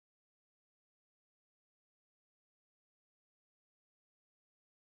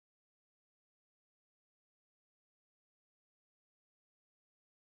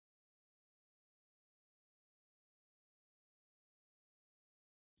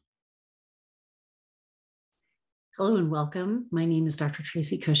Hello and welcome. My name is Dr.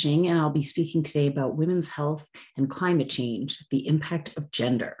 Tracy Cushing, and I'll be speaking today about women's health and climate change, the impact of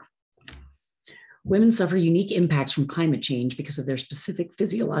gender. Women suffer unique impacts from climate change because of their specific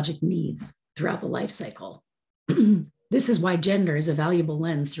physiologic needs throughout the life cycle. This is why gender is a valuable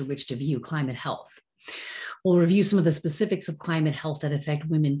lens through which to view climate health. We'll review some of the specifics of climate health that affect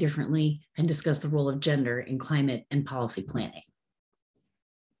women differently and discuss the role of gender in climate and policy planning.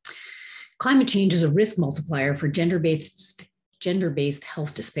 Climate change is a risk multiplier for gender-based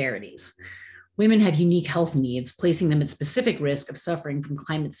health disparities. Women have unique health needs, placing them at specific risk of suffering from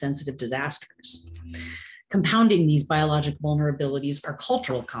climate-sensitive disasters. Compounding these biologic vulnerabilities are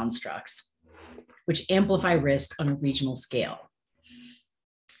cultural constructs, which amplify risk on a regional scale.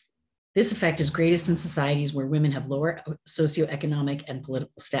 This effect is greatest in societies where women have lower socioeconomic and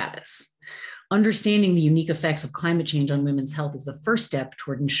political status. Understanding the unique effects of climate change on women's health is the first step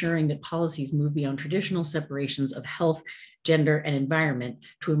toward ensuring that policies move beyond traditional separations of health, gender, and environment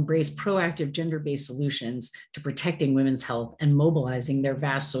to embrace proactive gender-based solutions to protecting women's health and mobilizing their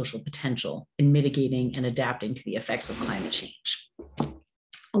vast social potential in mitigating and adapting to the effects of climate change.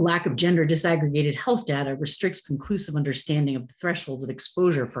 A lack of gender disaggregated health data restricts conclusive understanding of the thresholds of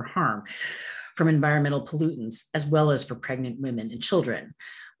exposure for harm from environmental pollutants, as well as for pregnant women and children.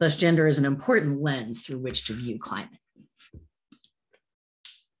 Thus, gender is an important lens through which to view climate.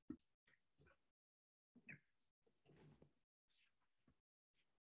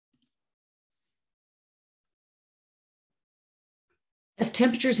 As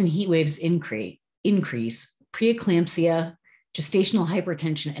temperatures and heat waves increase, preeclampsia, gestational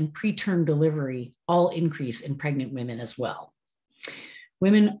hypertension, and preterm delivery all increase in pregnant women as well.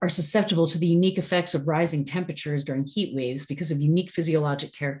 Women are susceptible to the unique effects of rising temperatures during heat waves because of unique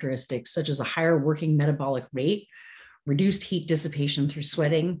physiologic characteristics such as a higher working metabolic rate, reduced heat dissipation through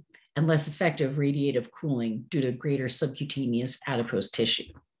sweating, and less effective radiative cooling due to greater subcutaneous adipose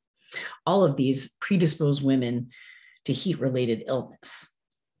tissue. All of these predispose women to heat-related illness.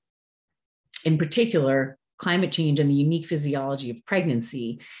 In particular, climate change and the unique physiology of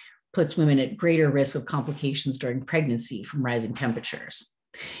pregnancy puts women at greater risk of complications during pregnancy from rising temperatures.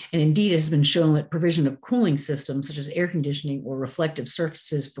 And indeed, it has been shown that provision of cooling systems such as air conditioning or reflective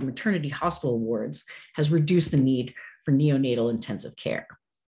surfaces for maternity hospital wards has reduced the need for neonatal intensive care.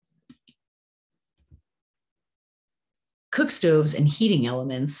 Cook stoves and heating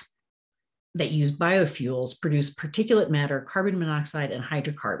elements that use biofuels produce particulate matter, carbon monoxide, and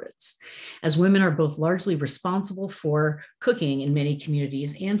hydrocarbons. As women are both largely responsible for cooking in many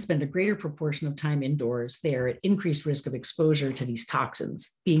communities and spend a greater proportion of time indoors, they are at increased risk of exposure to these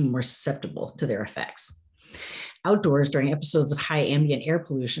toxins, being more susceptible to their effects. Outdoors, during episodes of high ambient air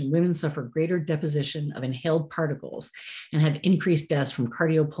pollution, women suffer greater deposition of inhaled particles and have increased deaths from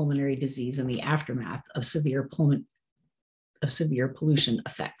cardiopulmonary disease in the aftermath of severe pollution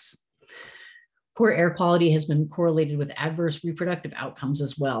effects. Poor air quality has been correlated with adverse reproductive outcomes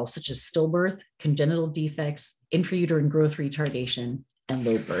as well, such as stillbirth, congenital defects, intrauterine growth retardation, and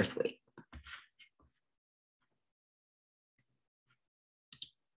low birth weight.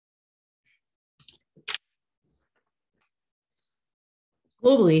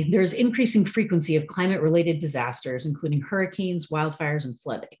 Globally, there is increasing frequency of climate-related disasters, including hurricanes, wildfires, and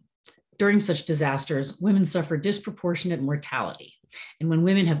flooding. During such disasters, women suffer disproportionate mortality. And when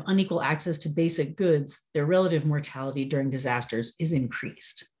women have unequal access to basic goods, their relative mortality during disasters is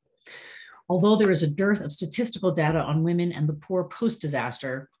increased. Although there is a dearth of statistical data on women and the poor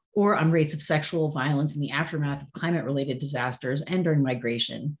post-disaster, or on rates of sexual violence in the aftermath of climate-related disasters and during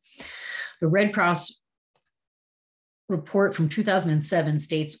migration, the Red Cross report from 2007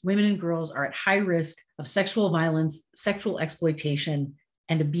 states women and girls are at high risk of sexual violence, sexual exploitation,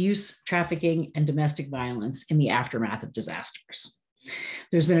 and abuse, trafficking, and domestic violence in the aftermath of disasters.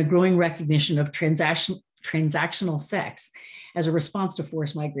 There's been a growing recognition of transactional sex as a response to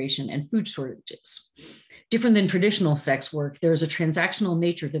forced migration and food shortages. Different than traditional sex work, there is a transactional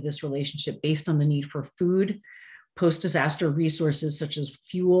nature to this relationship based on the need for food, post-disaster resources such as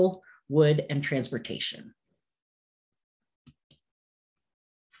fuel, wood, and transportation.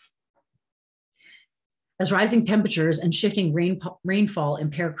 As rising temperatures and shifting rainfall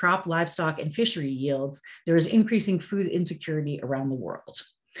impair crop, livestock, and fishery yields, there is increasing food insecurity around the world.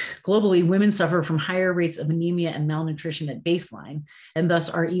 Globally, women suffer from higher rates of anemia and malnutrition at baseline, and thus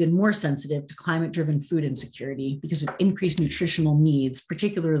are even more sensitive to climate-driven food insecurity because of increased nutritional needs,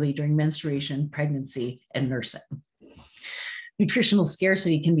 particularly during menstruation, pregnancy, and nursing. Nutritional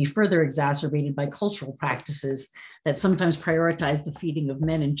scarcity can be further exacerbated by cultural practices that sometimes prioritize the feeding of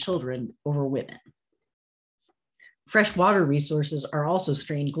men and children over women. Fresh water resources are also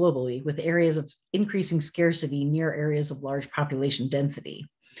strained globally, with areas of increasing scarcity near areas of large population density.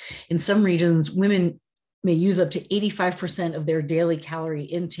 In some regions, women may use up to 85% of their daily calorie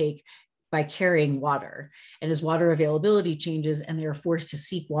intake by carrying water. And as water availability changes and they are forced to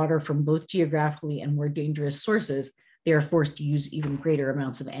seek water from both geographically and more dangerous sources, they are forced to use even greater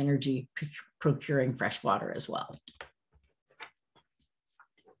amounts of energy procuring fresh water as well.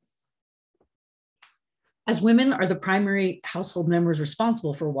 As women are the primary household members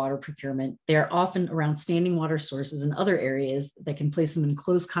responsible for water procurement, they are often around standing water sources and other areas that can place them in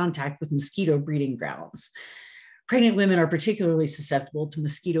close contact with mosquito breeding grounds. Pregnant women are particularly susceptible to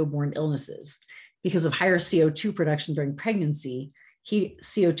mosquito-borne illnesses. Because of higher CO2 production during pregnancy,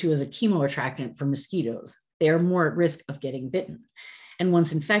 CO2 is a chemoattractant for mosquitoes. They are more at risk of getting bitten, and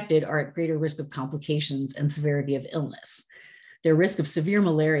once infected, are at greater risk of complications and severity of illness. Their risk of severe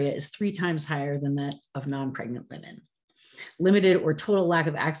malaria is 3 times higher than that of non-pregnant women. Limited or total lack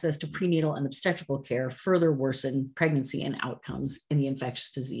of access to prenatal and obstetrical care further worsen pregnancy and outcomes in the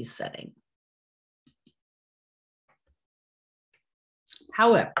infectious disease setting.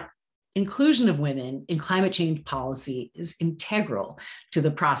 However, inclusion of women in climate change policy is integral to the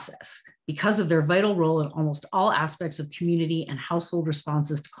process because of their vital role in almost all aspects of community and household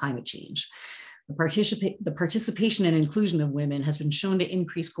responses to climate change. The participation and inclusion of women has been shown to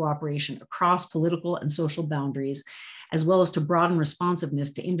increase cooperation across political and social boundaries, as well as to broaden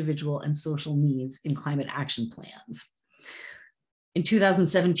responsiveness to individual and social needs in climate action plans. In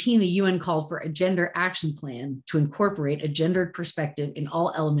 2017, the UN called for a gender action plan to incorporate a gendered perspective in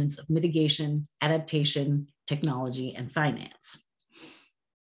all elements of mitigation, adaptation, technology, and finance.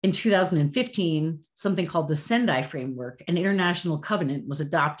 In 2015, something called the Sendai Framework, an international covenant, was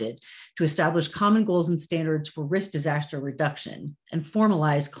adopted to establish common goals and standards for risk disaster reduction and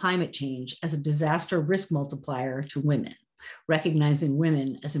formalize climate change as a disaster risk multiplier to women, recognizing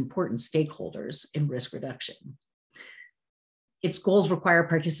women as important stakeholders in risk reduction. Its goals require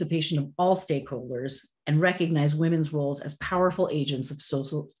participation of all stakeholders and recognize women's roles as powerful agents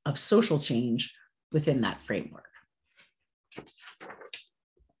of social change within that framework.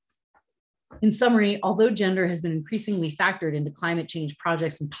 In summary, although gender has been increasingly factored into climate change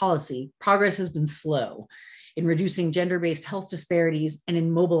projects and policy, progress has been slow in reducing gender-based health disparities and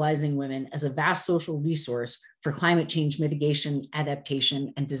in mobilizing women as a vast social resource for climate change mitigation,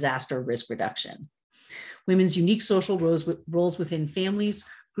 adaptation, and disaster risk reduction. Women's unique social roles within families,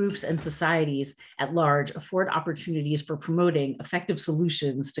 groups, and societies at large afford opportunities for promoting effective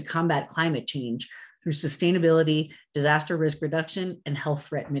solutions to combat climate change through sustainability, disaster risk reduction, and health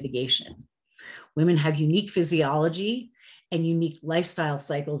threat mitigation. Women have unique physiology and unique lifestyle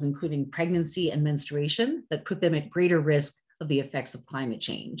cycles, including pregnancy and menstruation, that put them at greater risk of the effects of climate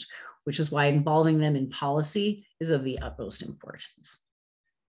change, which is why involving them in policy is of the utmost importance.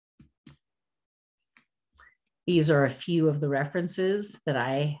 These are a few of the references that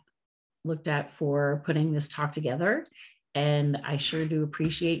I looked at for putting this talk together, and I sure do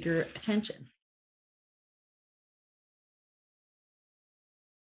appreciate your attention.